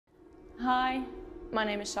Hi, my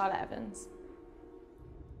name is Charlotte Evans.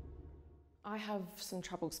 I have some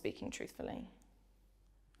trouble speaking truthfully.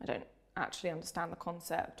 I don't actually understand the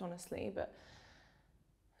concept, honestly, but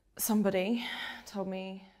somebody told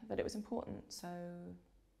me that it was important, so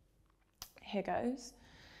here goes.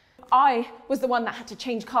 I was the one that had to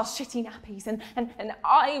change Car's shitty nappies, and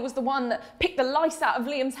I was the one that picked the lice out of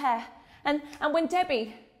Liam's hair. And when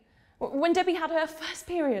Debbie had her first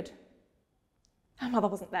period, her mother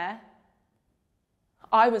wasn't there.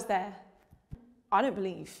 I was there. I don't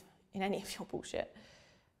believe in any of your bullshit,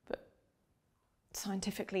 but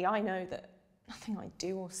scientifically I know that nothing I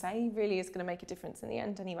do or say really is going to make a difference in the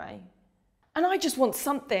end anyway. And I just want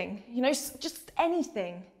something, you know, just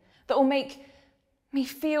anything that will make me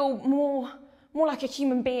feel more like a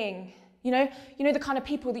human being. You know the kind of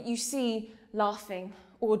people that you see laughing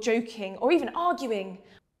or joking or even arguing.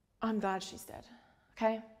 I'm glad she's dead,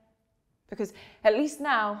 okay? Because at least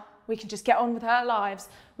now we can just get on with our lives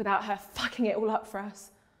without her fucking it all up for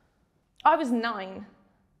us. I was 9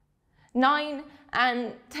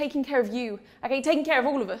 and taking care of you, okay, taking care of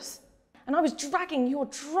all of us. And I was dragging your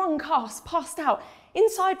drunk ass passed out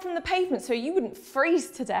inside from the pavement so you wouldn't freeze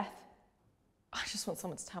to death. I just want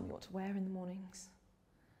someone to tell me what to wear in the mornings.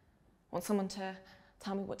 I want someone to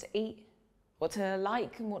tell me what to eat, what to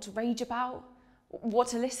like and what to rage about, what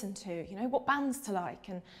to listen to, you know, what bands to like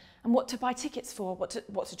and what to buy tickets for, what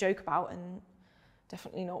to joke about, and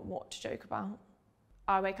definitely not what to joke about.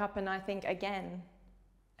 I wake up and I think again,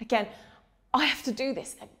 I have to do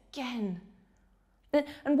this again.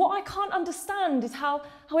 And what I can't understand is how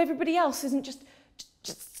everybody else isn't just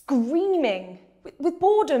screaming with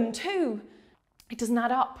boredom too. It doesn't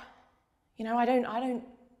add up. You know, I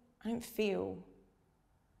don't feel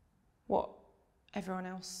what everyone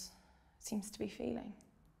else seems to be feeling.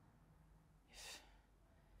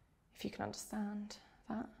 If you can understand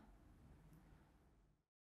that.